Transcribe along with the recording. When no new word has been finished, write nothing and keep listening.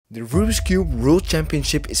The Rubik's Cube World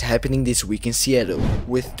Championship is happening this week in Seattle,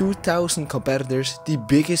 with 2,000 competitors, the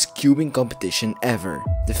biggest cubing competition ever.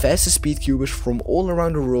 The fastest speedcubers from all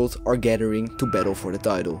around the world are gathering to battle for the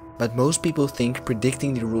title. But most people think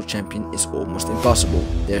predicting the world champion is almost impossible.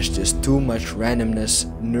 There's just too much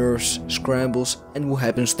randomness, nerves, scrambles, and who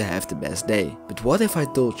happens to have the best day. But what if I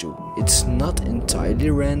told you it's not entirely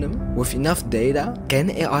random? With enough data, can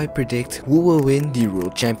AI predict who will win the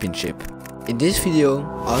world championship? In this video,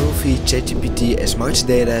 I will feed ChatGPT as much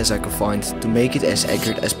data as I can find to make it as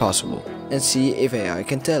accurate as possible and see if AI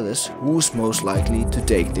can tell us who's most likely to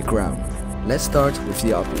take the crown. Let's start with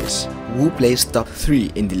the obvious. Who placed top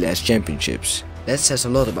 3 in the last championships? That says a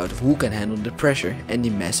lot about who can handle the pressure and the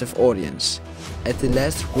massive audience. At the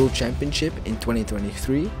last World Championship in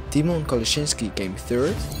 2023, Tymon Kolasinski came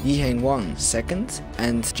 3rd, Yiheng Wang 2nd,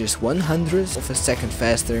 and just 100th of a second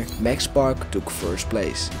faster, Max Park took 1st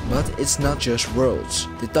place. But it's not just worlds.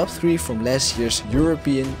 The top 3 from last year's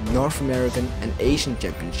European, North American and Asian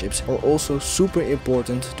championships are also super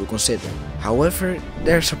important to consider. However,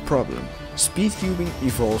 there's a problem. Speedcubing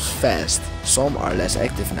evolves fast. Some are less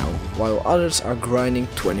active now, while others are grinding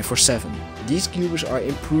 24/7. These cubers are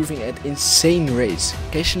improving at insane rates,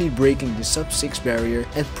 casually breaking the sub 6 barrier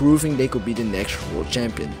and proving they could be the next world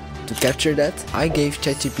champion. To capture that, I gave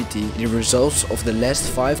ChatGPT the results of the last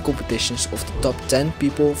 5 competitions of the top 10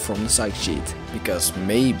 people from the psych sheet, because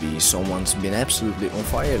maybe someone's been absolutely on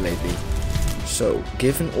fire lately. So,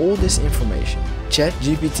 given all this information,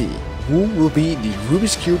 ChatGPT, who will be the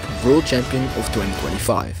Rubik's Cube World Champion of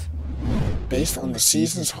 2025? Based on the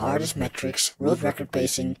season's hardest metrics, world record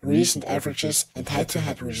pacing, recent averages and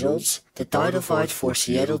head-to-head results, the title fight for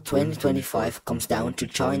Seattle 2025 comes down to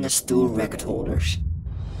China's 2 record holders.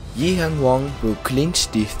 Yiheng Wang will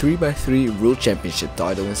clinch the 3x3 World Championship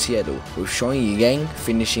title in Seattle, with Xuanyi Geng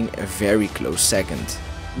finishing a very close second.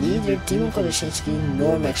 Neither Tymon Kolasinski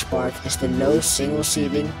nor Max Park has the low single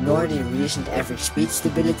ceiling nor the recent average speed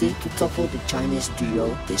stability to topple the Chinese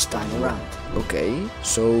duo this time around. Okay,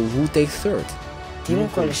 so who takes 3rd? Tymon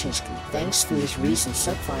Kolasinski, thanks to his recent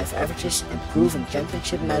sub-5 averages and proven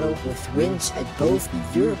championship medal with wins at both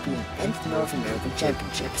the European and North American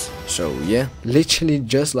championships. So yeah, literally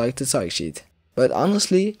just like the psych sheet. But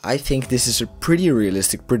honestly, I think this is a pretty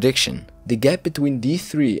realistic prediction. The gap between these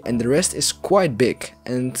 3 and the rest is quite big,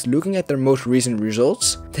 and looking at their most recent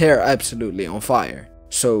results, they are absolutely on fire.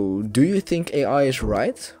 So, do you think AI is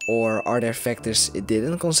right? Or are there factors it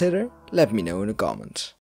didn't consider? Let me know in the comments.